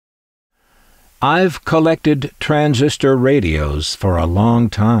I've collected transistor radios for a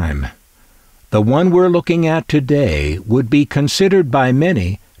long time. The one we're looking at today would be considered by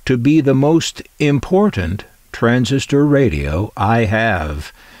many to be the most important transistor radio I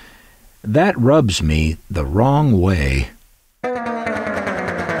have. That rubs me the wrong way.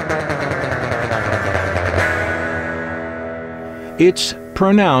 It's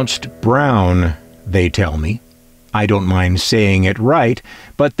pronounced Braun, they tell me. I don't mind saying it right,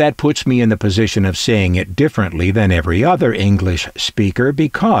 but that puts me in the position of saying it differently than every other English speaker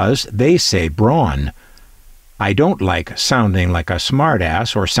because they say Braun. I don't like sounding like a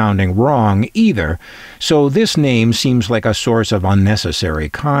smartass or sounding wrong either, so this name seems like a source of unnecessary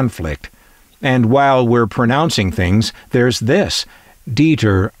conflict. And while we're pronouncing things, there's this,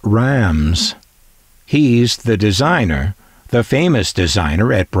 Dieter Rams. He's the designer, the famous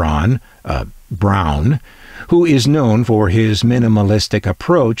designer at Braun, who is known for his minimalistic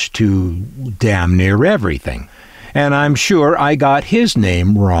approach to damn near everything. And I'm sure I got his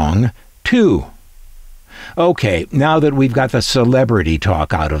name wrong, too. Okay, now that we've got the celebrity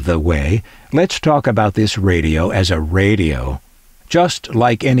talk out of the way, let's talk about this radio as a radio, just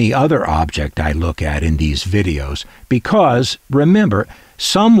like any other object I look at in these videos, because, remember,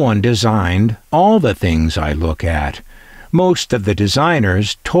 someone designed all the things I look at. Most of the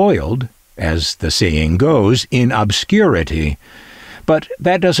designers toiled, as the saying goes, in obscurity. But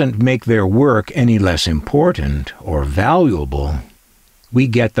that doesn't make their work any less important or valuable. We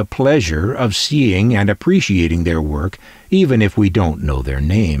get the pleasure of seeing and appreciating their work, even if we don't know their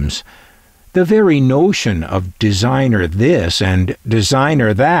names. The very notion of designer this and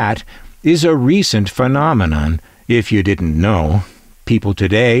designer that is a recent phenomenon, if you didn't know. People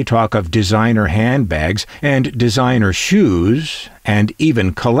today talk of designer handbags and designer shoes, and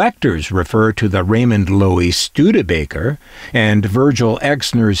even collectors refer to the Raymond Loewy Studebacker and Virgil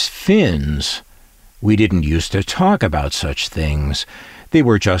Exner's fins. We didn't used to talk about such things. They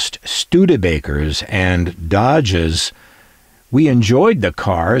were just Studebakers and Dodges. We enjoyed the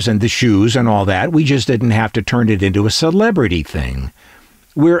cars and the shoes and all that. We just didn't have to turn it into a celebrity thing.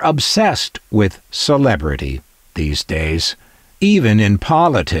 We're obsessed with celebrity these days. Even in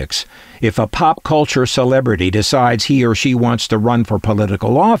politics, if a pop culture celebrity decides he or she wants to run for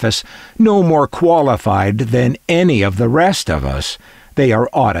political office, no more qualified than any of the rest of us, they are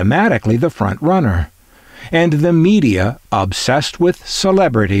automatically the front runner. And the media, obsessed with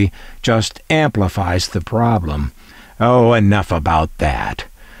celebrity, just amplifies the problem. Oh, enough about that.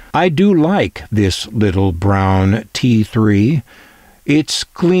 I do like this little Braun T3. Its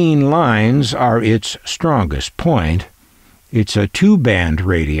clean lines are its strongest point. It's a 2-band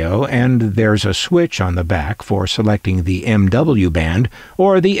radio, and there's a switch on the back for selecting the MW band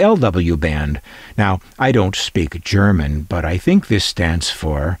or the LW band. Now, I don't speak German, but I think this stands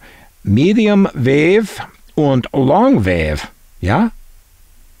for Medium Wave und Long Wave, yeah?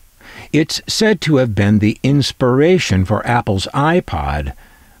 It's said to have been the inspiration for Apple's iPod,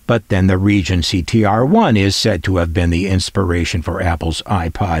 but then the Regency TR1 is said to have been the inspiration for Apple's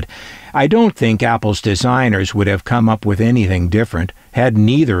iPod. I don't think Apple's designers would have come up with anything different had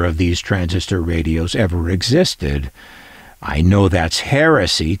neither of these transistor radios ever existed. I know that's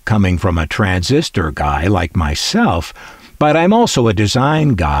heresy coming from a transistor guy like myself, but I'm also a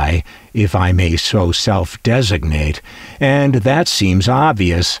design guy, if I may so self-designate, and that seems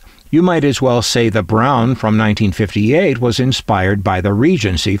obvious. You might as well say the Braun from 1958 was inspired by the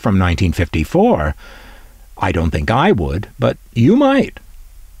Regency from 1954. I don't think I would, but you might.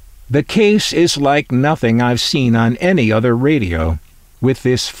 The case is like nothing I've seen on any other radio, with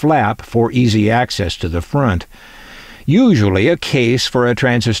this flap for easy access to the front. Usually a case for a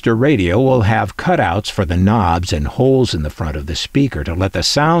transistor radio will have cutouts for the knobs and holes in the front of the speaker to let the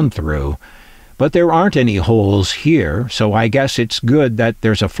sound through. But there aren't any holes here, so I guess it's good that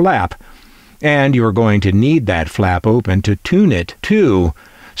there's a flap. And you're going to need that flap open to tune it, too,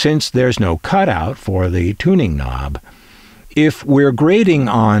 since there's no cutout for the tuning knob. If we're grading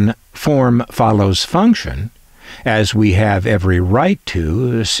on form follows function, as we have every right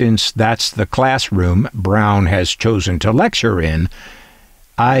to, since that's the classroom Braun has chosen to lecture in,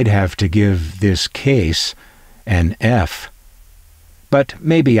 I'd have to give this case an F. But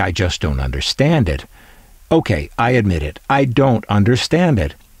maybe I just don't understand it. Okay, I admit it. I don't understand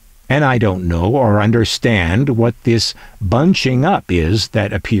it. And I don't know or understand what this bunching up is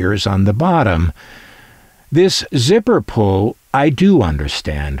that appears on the bottom. This zipper pull I do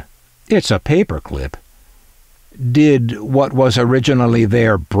understand. It's a paperclip. Did what was originally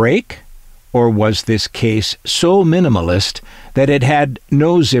there break? Or was this case so minimalist that it had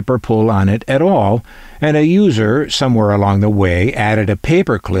no zipper pull on it at all, and a user somewhere along the way added a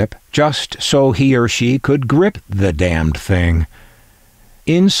paper clip just so he or she could grip the damned thing.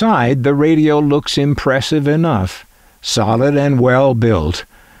 Inside, the radio looks impressive enough, solid and well built.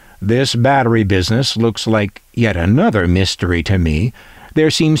 This battery business looks like yet another mystery to me. There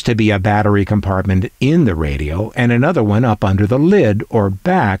seems to be a battery compartment in the radio and another one up under the lid or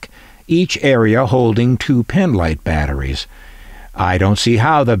back, each area holding 2 penlight batteries. I don't see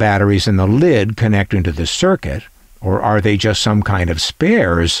how the batteries in the lid connect into the circuit, or are they just some kind of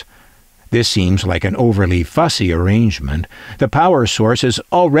spares? This seems like an overly fussy arrangement. The power source is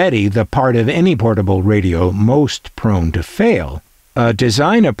already the part of any portable radio most prone to fail. A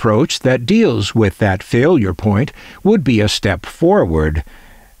design approach that deals with that failure point would be a step forward.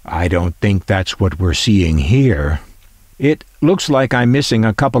 I don't think that's what we're seeing here. It looks like I'm missing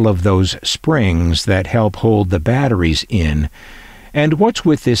a couple of those springs that help hold the batteries in. And what's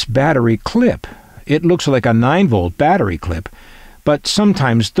with this battery clip? It looks like a 9-volt battery clip, but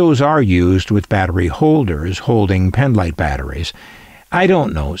sometimes those are used with battery holders holding penlight batteries. I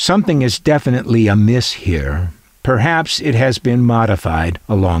don't know. Something is definitely amiss here. Perhaps it has been modified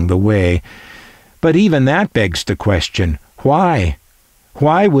along the way. But even that begs the question, why?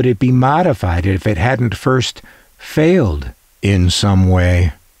 Why would it be modified if it hadn't first failed in some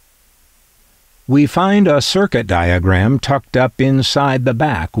way? We find a circuit diagram tucked up inside the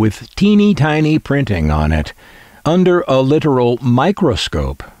back with teeny-tiny printing on it. Under a literal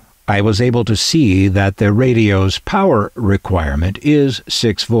microscope, I was able to see that the radio's power requirement is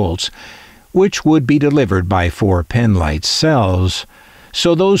 6 volts, which would be delivered by 4 penlight cells.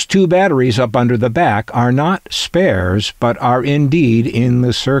 So those 2 batteries up under the back are not spares, but are indeed in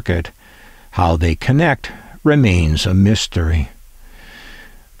the circuit. How they connect remains a mystery.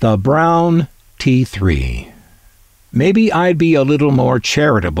 The Braun T3. Maybe I'd be a little more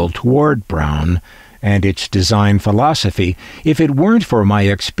charitable toward Braun and its design philosophy if it weren't for my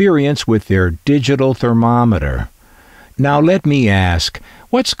experience with their digital thermometer. Now let me ask,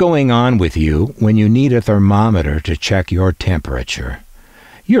 what's going on with you when you need a thermometer to check your temperature?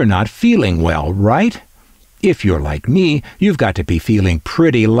 You're not feeling well, right? If you're like me, you've got to be feeling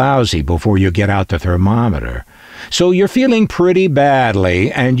pretty lousy before you get out the thermometer. So you're feeling pretty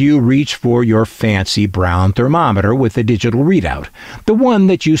badly, and you reach for your fancy Braun thermometer with the digital readout, the one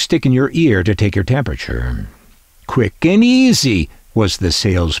that you stick in your ear to take your temperature. Quick and easy, was the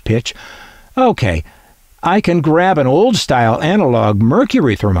sales pitch. Okay, I can grab an old-style analog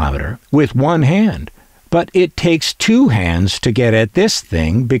mercury thermometer with one hand, but it takes 2 hands to get at this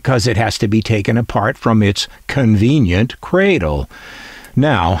thing because it has to be taken apart from its convenient cradle.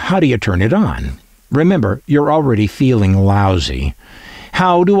 Now, how do you turn it on? Remember, you're already feeling lousy.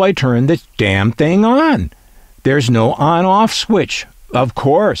 How do I turn the damn thing on? There's no on-off switch, of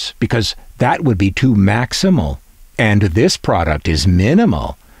course, because that would be too maximal. And this product is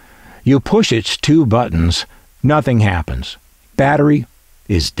minimal. You push its 2 buttons, nothing happens. Battery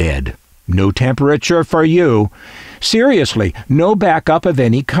is dead. No temperature for you. Seriously, no backup of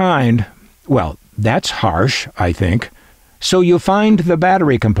any kind. Well, that's harsh, I think. So you find the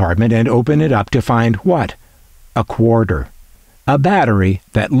battery compartment and open it up to find what? A quarter. A battery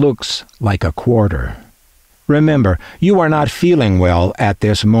that looks like a quarter. Remember, you are not feeling well at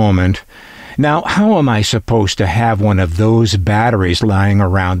this moment. Now, how am I supposed to have one of those batteries lying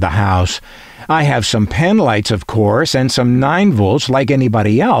around the house? I have some penlights, of course, and some 9 volts like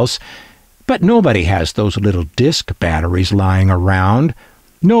anybody else, but nobody has those little disc batteries lying around.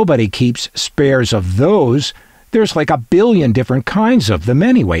 Nobody keeps spares of those. There's like 1 billion different kinds of them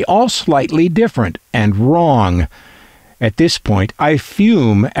anyway, all slightly different and wrong. At this point, I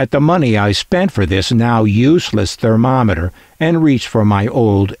fume at the money I spent for this now useless thermometer and reach for my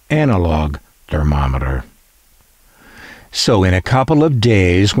old analog thermometer. So in a couple of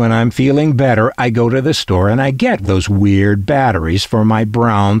days, when I'm feeling better, I go to the store and I get those weird batteries for my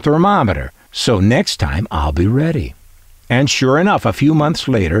Braun thermometer. So next time, I'll be ready. And sure enough, a few months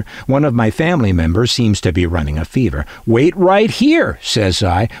later, one of my family members seems to be running a fever. "Wait right here," says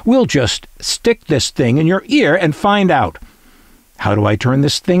I. "We'll just stick this thing in your ear and find out." How do I turn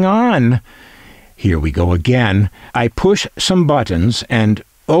this thing on? Here we go again. I push some buttons and,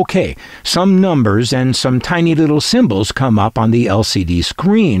 okay, some numbers and some tiny little symbols come up on the LCD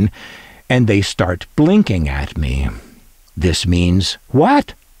screen, and they start blinking at me. This means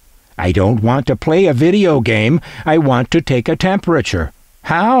what? I don't want to play a video game. I want to take a temperature.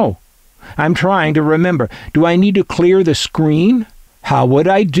 How? I'm trying to remember. Do I need to clear the screen? How would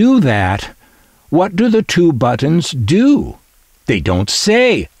I do that? What do the 2 buttons do? They don't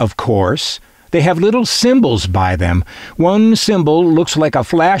say, of course. They have little symbols by them. One symbol looks like a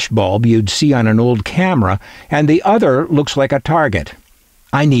flash bulb you'd see on an old camera, and the other looks like a target.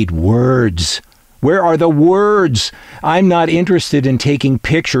 I need words. Where are the words? I'm not interested in taking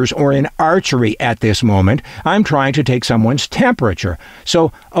pictures or in archery at this moment. I'm trying to take someone's temperature.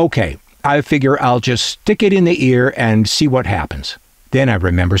 So, okay, I figure I'll just stick it in the ear and see what happens. Then I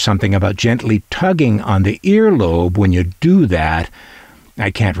remember something about gently tugging on the earlobe when you do that.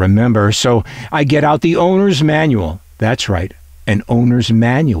 I can't remember, so I get out the owner's manual. That's right, an owner's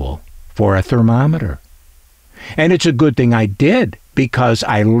manual for a thermometer. And it's a good thing I did, because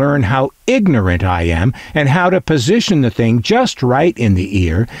I learn how ignorant I am and how to position the thing just right in the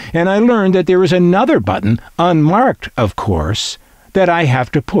ear, and I learned that there is another button, unmarked, of course, that I have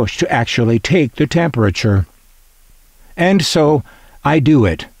to push to actually take the temperature. And so I do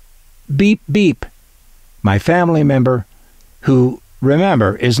it. Beep, beep. My family member, who,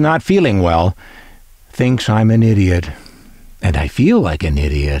 remember, is not feeling well, thinks I'm an idiot, and I feel like an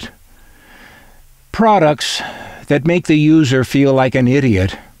idiot. Products that make the user feel like an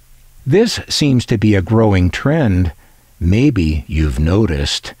idiot. This seems to be a growing trend. Maybe you've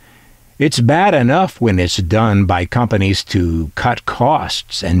noticed. It's bad enough when it's done by companies to cut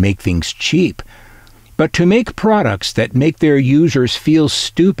costs and make things cheap. But to make products that make their users feel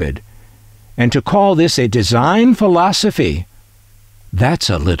stupid, and to call this a design philosophy, that's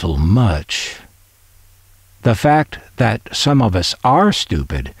a little much. The fact that some of us are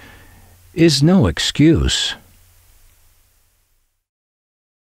stupid is no excuse.